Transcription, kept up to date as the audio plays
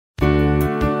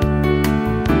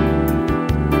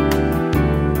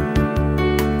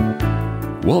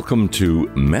Welcome to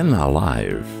Men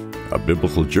Alive, a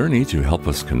biblical journey to help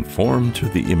us conform to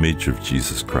the image of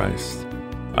Jesus Christ.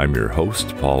 I'm your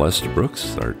host, Paul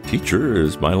Estabrooks. Our teacher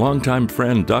is my longtime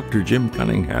friend, Dr. Jim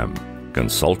Cunningham,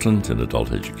 consultant in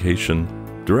adult education,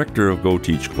 director of Go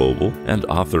Teach Global, and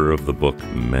author of the book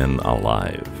Men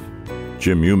Alive.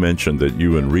 Jim, you mentioned that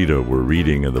you and Rita were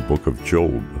reading in the book of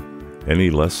Job. Any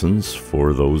lessons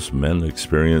for those men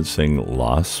experiencing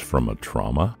loss from a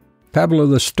trauma? Pablo,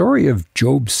 the story of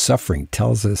Job's suffering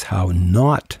tells us how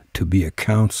not to be a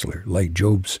counselor like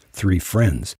Job's three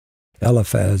friends,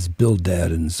 Eliphaz,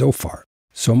 Bildad, and Zophar,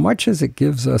 so much as it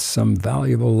gives us some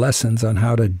valuable lessons on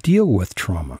how to deal with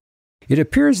trauma. It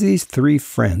appears these three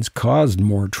friends caused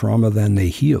more trauma than they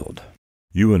healed.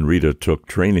 You and Rita took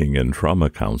training in trauma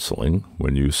counseling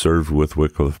when you served with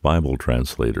Wycliffe Bible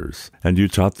translators, and you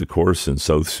taught the course in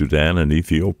South Sudan and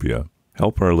Ethiopia.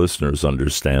 Help our listeners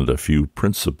understand a few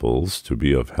principles to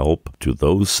be of help to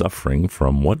those suffering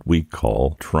from what we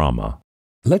call trauma.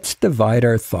 Let's divide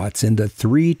our thoughts into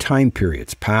three time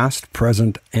periods: past,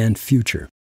 present, and future.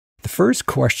 The first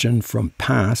question from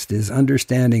past is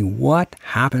understanding what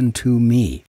happened to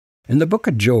me. In the book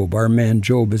of Job, our man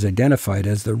Job is identified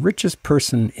as the richest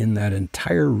person in that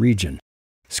entire region.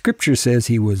 Scripture says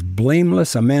he was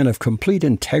blameless, a man of complete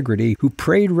integrity who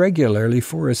prayed regularly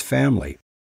for his family.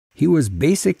 He was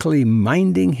basically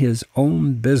minding his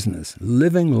own business,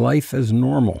 living life as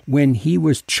normal, when he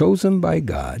was chosen by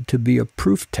God to be a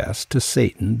proof test to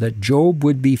Satan that Job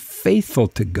would be faithful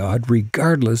to God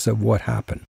regardless of what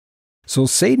happened. So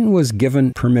Satan was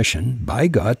given permission by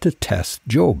God to test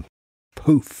Job.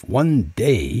 Poof, one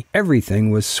day,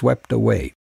 everything was swept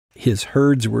away. His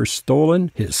herds were stolen,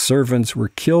 his servants were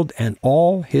killed, and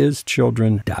all his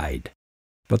children died.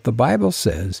 But the Bible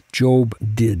says Job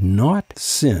did not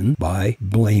sin by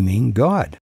blaming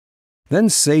God. Then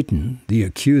Satan, the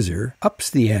accuser, ups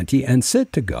the ante and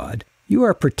said to God, "You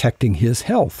are protecting his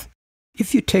health.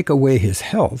 If you take away his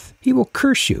health, he will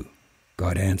curse you."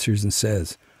 God answers and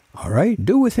says, "All right,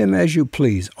 do with him as you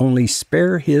please, only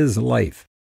spare his life."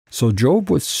 So Job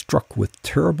was struck with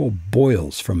terrible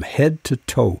boils from head to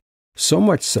toe, so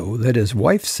much so that his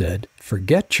wife said,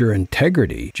 "Forget your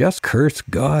integrity, just curse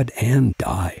God and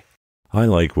die." I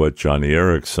like what Johnny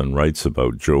Erickson writes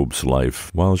about Job's life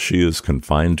while she is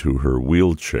confined to her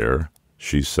wheelchair.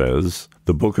 She says,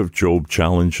 "The book of Job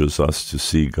challenges us to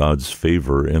see God's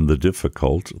favor in the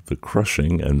difficult, the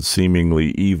crushing, and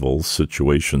seemingly evil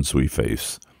situations we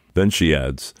face." Then she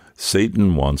adds,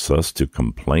 "Satan wants us to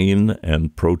complain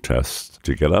and protest,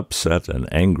 to get upset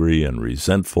and angry and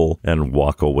resentful and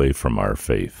walk away from our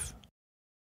faith."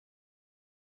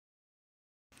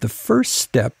 The first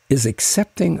step is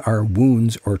accepting our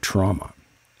wounds or trauma.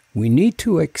 We need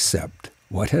to accept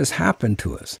what has happened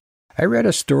to us. I read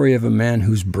a story of a man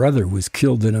whose brother was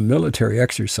killed in a military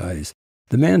exercise.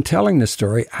 The man telling the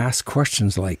story asked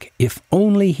questions like, "If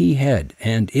only he had,"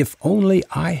 and "if only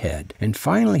I had." And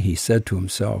finally he said to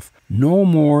himself, "No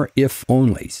more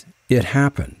if-onlys. It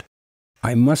happened.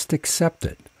 I must accept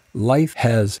it. Life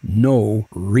has no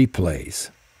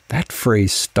replays." That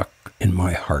phrase stuck in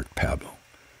my heart, Pablo.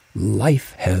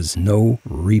 Life has no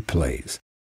replays.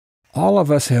 All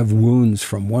of us have wounds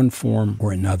from one form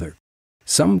or another.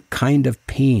 Some kind of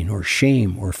pain or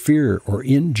shame or fear or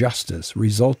injustice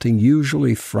resulting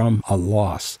usually from a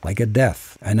loss, like a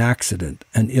death, an accident,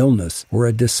 an illness, or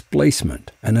a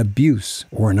displacement, an abuse,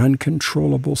 or an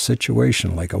uncontrollable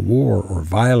situation like a war or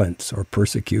violence or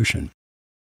persecution.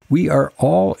 We are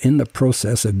all in the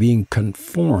process of being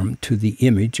conformed to the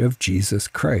image of Jesus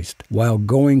Christ while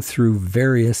going through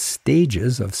various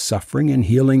stages of suffering and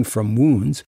healing from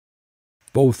wounds,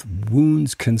 both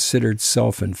wounds considered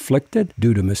self-inflicted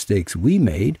due to mistakes we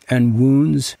made and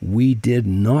wounds we did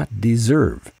not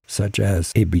deserve, such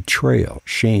as a betrayal,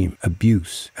 shame,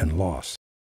 abuse, and loss.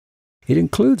 It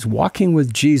includes walking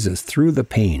with Jesus through the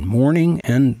pain, mourning,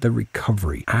 and the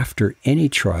recovery after any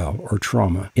trial or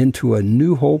trauma into a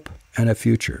new hope and a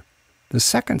future. The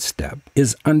second step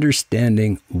is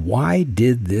understanding, why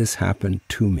did this happen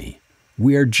to me?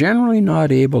 We are generally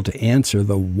not able to answer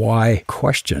the why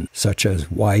question, such as,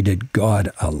 why did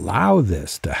God allow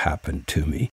this to happen to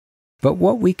me? But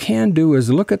what we can do is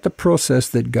look at the process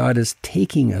that God is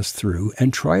taking us through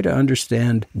and try to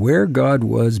understand where God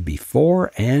was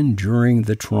before and during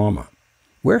the trauma.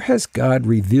 Where has God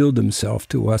revealed himself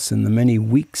to us in the many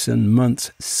weeks and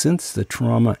months since the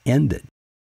trauma ended?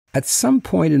 At some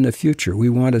point in the future, we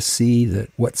want to see that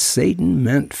what Satan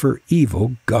meant for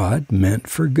evil, God meant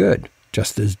for good.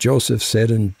 Just as Joseph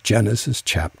said in Genesis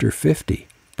chapter 50,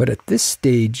 But at this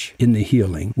stage in the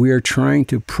healing, we are trying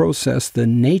to process the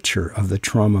nature of the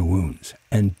trauma wounds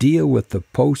and deal with the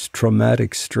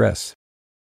post-traumatic stress.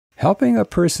 Helping a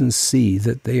person see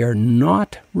that they are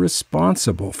not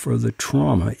responsible for the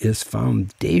trauma is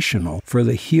foundational for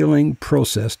the healing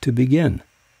process to begin.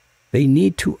 They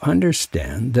need to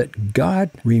understand that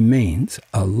God remains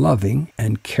a loving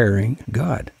and caring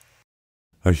God.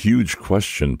 A huge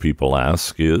question people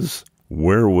ask is,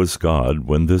 where was God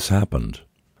when this happened?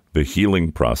 The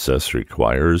healing process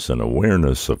requires an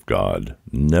awareness of God,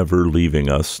 never leaving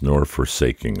us nor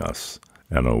forsaking us,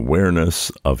 an awareness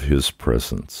of His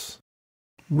presence.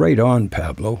 Right on,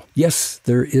 Pablo. Yes,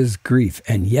 there is grief,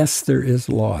 and yes, there is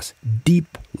loss,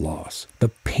 deep loss. The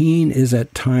pain is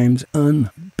at times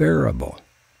unbearable.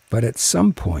 But at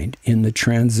some point in the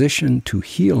transition to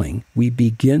healing, we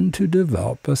begin to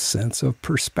develop a sense of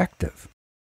perspective.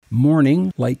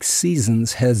 Mourning, like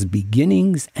seasons, has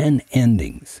beginnings and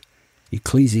endings.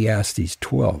 Ecclesiastes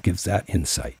 12 gives that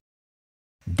insight.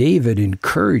 David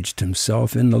encouraged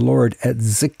himself in the Lord at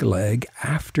Ziklag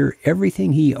after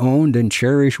everything he owned and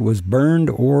cherished was burned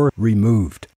or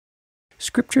removed.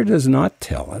 Scripture does not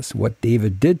tell us what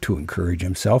David did to encourage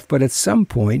himself, but at some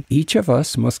point, each of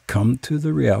us must come to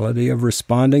the reality of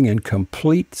responding in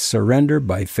complete surrender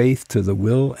by faith to the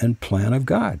will and plan of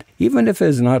God, even if it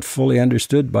is not fully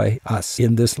understood by us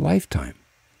in this lifetime.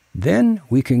 Then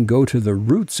we can go to the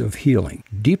roots of healing,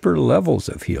 deeper levels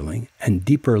of healing, and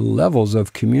deeper levels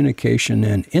of communication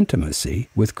and intimacy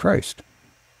with Christ.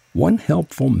 One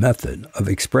helpful method of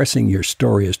expressing your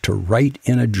story is to write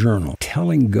in a journal,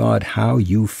 telling God how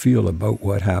you feel about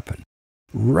what happened.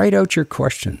 Write out your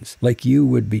questions like you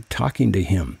would be talking to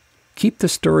Him. Keep the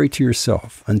story to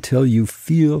yourself until you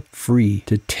feel free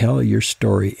to tell your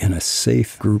story in a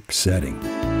safe group setting.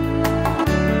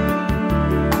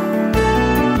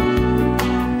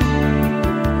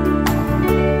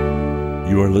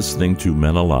 You are listening to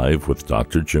Men Alive with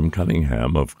Dr. Jim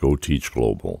Cunningham of Go Teach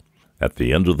Global. At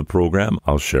the end of the program,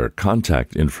 I'll share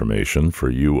contact information for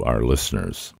you, our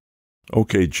listeners.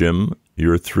 Okay, Jim,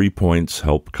 your 3 points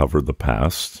help cover the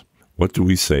past. What do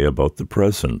we say about the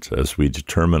present as we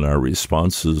determine our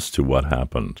responses to what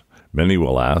happened? Many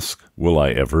will ask, will I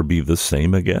ever be the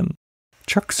same again?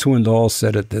 Chuck Swindoll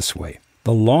said it this way: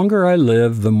 the longer I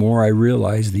live, the more I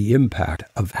realize the impact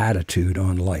of attitude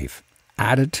on life.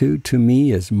 Attitude to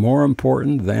me is more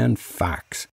important than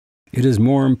facts. It is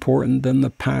more important than the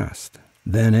past,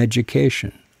 than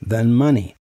education, than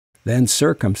money, than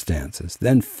circumstances,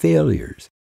 than failures,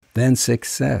 than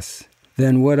success,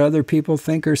 than what other people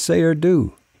think or say or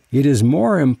do. It is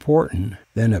more important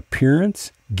than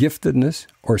appearance, giftedness,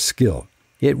 or skill.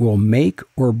 It will make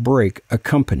or break a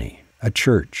company, a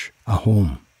church, a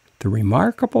home. The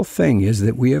remarkable thing is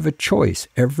that we have a choice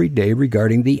every day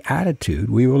regarding the attitude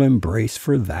we will embrace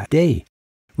for that day.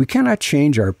 We cannot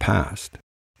change our past.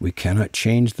 We cannot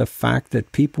change the fact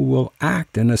that people will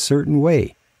act in a certain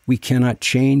way. We cannot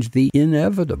change the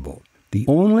inevitable. The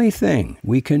only thing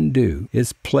we can do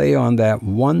is play on that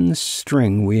one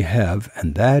string we have,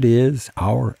 and that is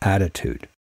our attitude.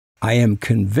 I am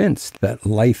convinced that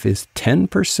life is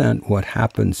 10% what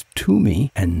happens to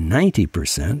me and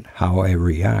 90% how I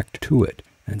react to it.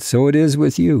 And so it is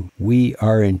with you. We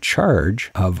are in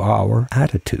charge of our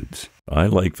attitudes. I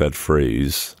like that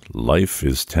phrase, life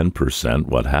is 10%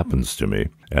 what happens to me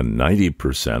and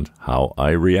 90% how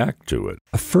I react to it.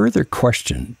 A further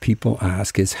question people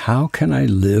ask is, how can I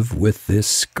live with this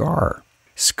scar?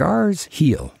 Scars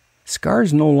heal.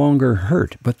 Scars no longer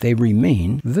hurt, but they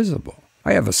remain visible.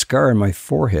 I have a scar on my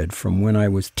forehead from when I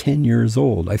was 10 years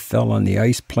old. I fell on the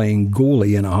ice playing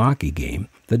goalie in a hockey game.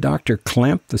 The doctor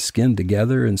clamped the skin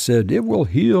together and said, "It will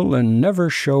heal and never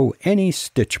show any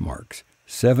stitch marks."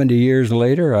 70 years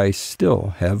later, I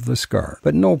still have the scar,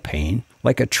 but no pain.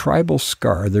 Like a tribal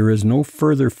scar, there is no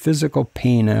further physical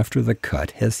pain after the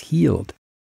cut has healed.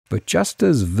 But just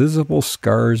as visible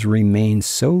scars remain,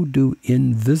 so do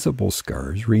invisible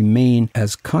scars remain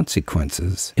as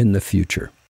consequences in the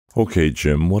future. Okay,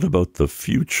 Jim, what about the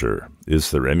future?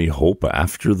 Is there any hope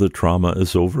after the trauma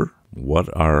is over? What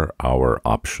are our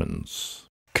options?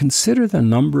 Consider the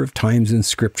number of times in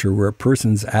Scripture where a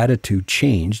person's attitude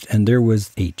changed and there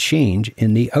was a change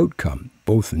in the outcome,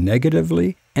 both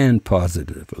negatively and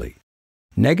positively.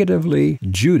 Negatively,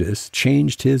 Judas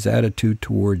changed his attitude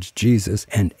towards Jesus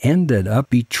and ended up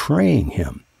betraying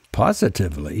him.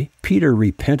 Positively, Peter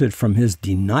repented from his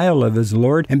denial of his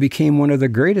Lord and became one of the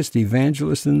greatest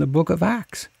evangelists in the book of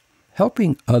Acts.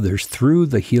 Helping others through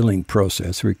the healing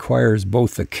process requires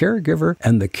both the caregiver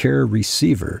and the care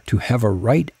receiver to have a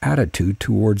right attitude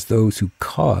towards those who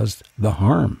caused the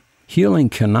harm. Healing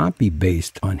cannot be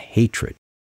based on hatred.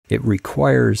 It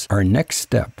requires our next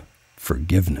step,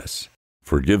 forgiveness.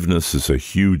 Forgiveness is a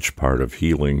huge part of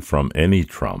healing from any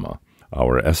trauma.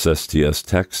 Our SSTS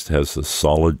text has a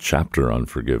solid chapter on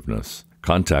forgiveness.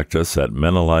 Contact us at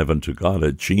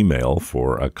menaliveuntogod@gmail.com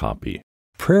for a copy.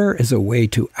 Prayer is a way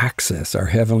to access our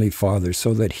Heavenly Father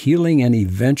so that healing and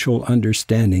eventual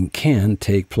understanding can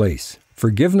take place.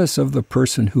 Forgiveness of the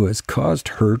person who has caused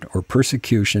hurt or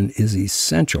persecution is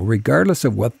essential, regardless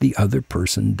of what the other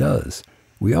person does.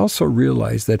 We also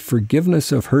realize that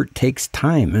forgiveness of hurt takes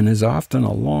time and is often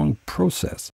a long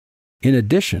process. In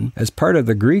addition, as part of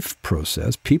the grief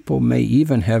process, people may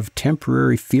even have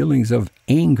temporary feelings of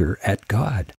anger at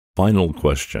God. Final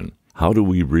question. How do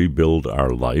we rebuild our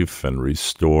life and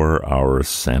restore our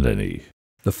sanity?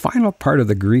 The final part of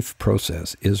the grief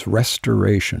process is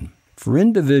restoration. For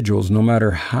individuals, no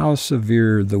matter how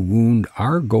severe the wound,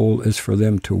 our goal is for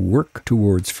them to work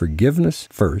towards forgiveness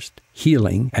first,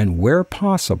 healing, and where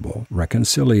possible,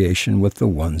 reconciliation with the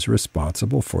ones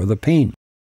responsible for the pain.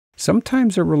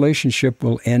 Sometimes a relationship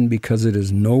will end because it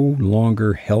is no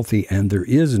longer healthy and there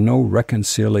is no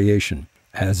reconciliation,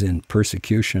 as in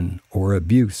persecution or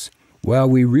abuse.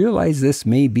 While we realize this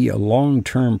may be a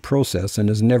long-term process and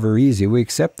is never easy, we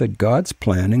accept that God's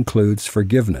plan includes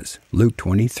forgiveness. Luke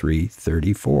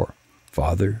 23:34.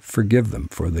 Father, forgive them,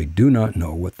 for they do not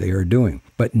know what they are doing,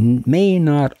 but may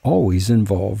not always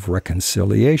involve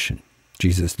reconciliation.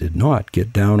 Jesus did not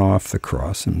get down off the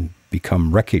cross and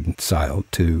become reconciled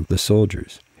to the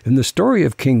soldiers. In the story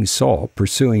of King Saul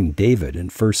pursuing David in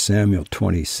 1 Samuel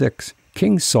 26,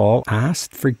 King Saul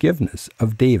asked forgiveness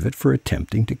of David for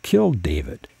attempting to kill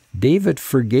David. David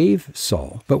forgave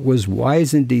Saul, but was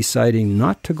wise in deciding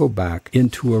not to go back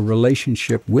into a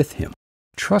relationship with him.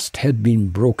 Trust had been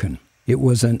broken. It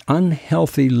was an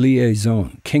unhealthy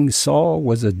liaison. King Saul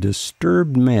was a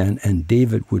disturbed man, and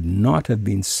David would not have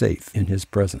been safe in his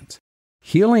presence.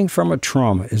 Healing from a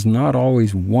trauma is not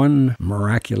always one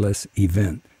miraculous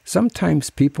event.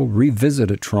 Sometimes people revisit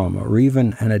a trauma or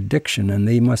even an addiction, and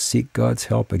they must seek God's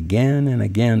help again and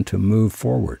again to move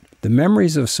forward. The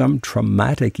memories of some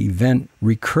traumatic event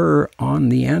recur on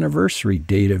the anniversary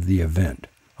date of the event.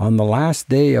 On the last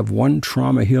day of one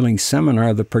trauma healing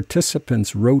seminar, the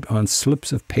participants wrote on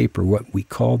slips of paper what we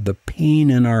called the pain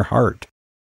in our heart.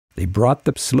 They brought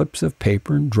the slips of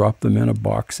paper and dropped them in a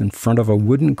box in front of a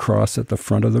wooden cross at the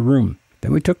front of the room.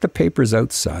 Then we took the papers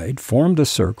outside, formed a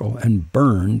circle, and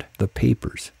burned the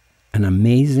papers. An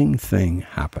amazing thing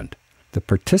happened. The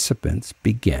participants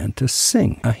began to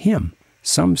sing a hymn.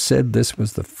 Some said this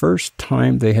was the first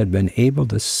time they had been able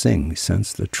to sing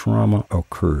since the trauma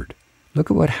occurred. Look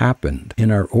at what happened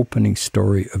in our opening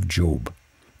story of Job.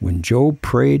 When Job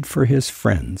prayed for his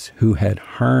friends who had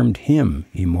harmed him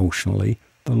emotionally,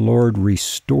 the Lord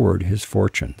restored his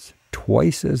fortunes,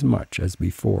 twice as much as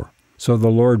before. So the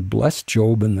Lord blessed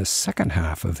Job in the second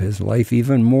half of his life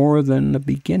even more than the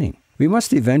beginning. We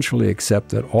must eventually accept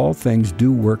that all things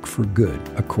do work for good,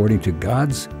 according to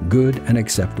God's good and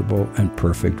acceptable and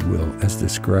perfect will, as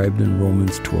described in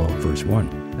Romans 12, verse 1.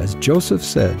 As Joseph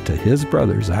said to his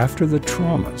brothers after the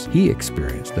traumas he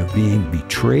experienced of being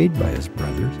betrayed by his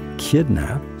brothers,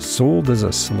 kidnapped, sold as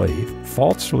a slave,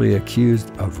 falsely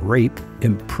accused of rape,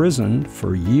 imprisoned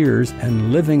for years,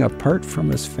 and living apart from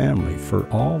his family for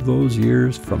all those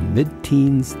years from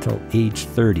mid-teens till age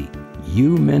 30.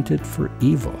 You meant it for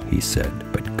evil, he said,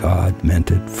 but God meant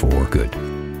it for good.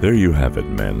 There you have it,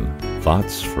 men.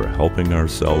 Thoughts for helping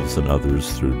ourselves and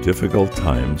others through difficult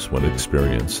times when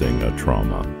experiencing a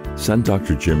trauma. Send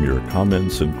Dr. Jim your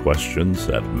comments and questions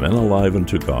at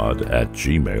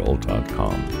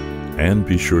menaliveuntogod@gmail.com. And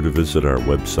be sure to visit our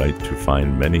website to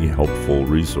find many helpful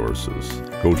resources.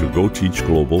 Go to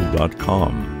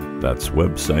goteachglobal.com. That's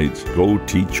website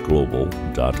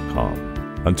goteachglobal.com.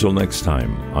 Until next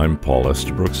time, I'm Paul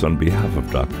Estabrooks on behalf of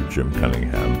Dr. Jim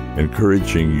Cunningham,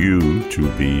 encouraging you to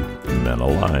be Men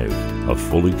Alive, a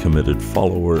fully committed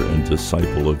follower and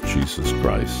disciple of Jesus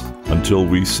Christ, until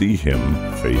we see him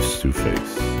face to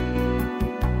face.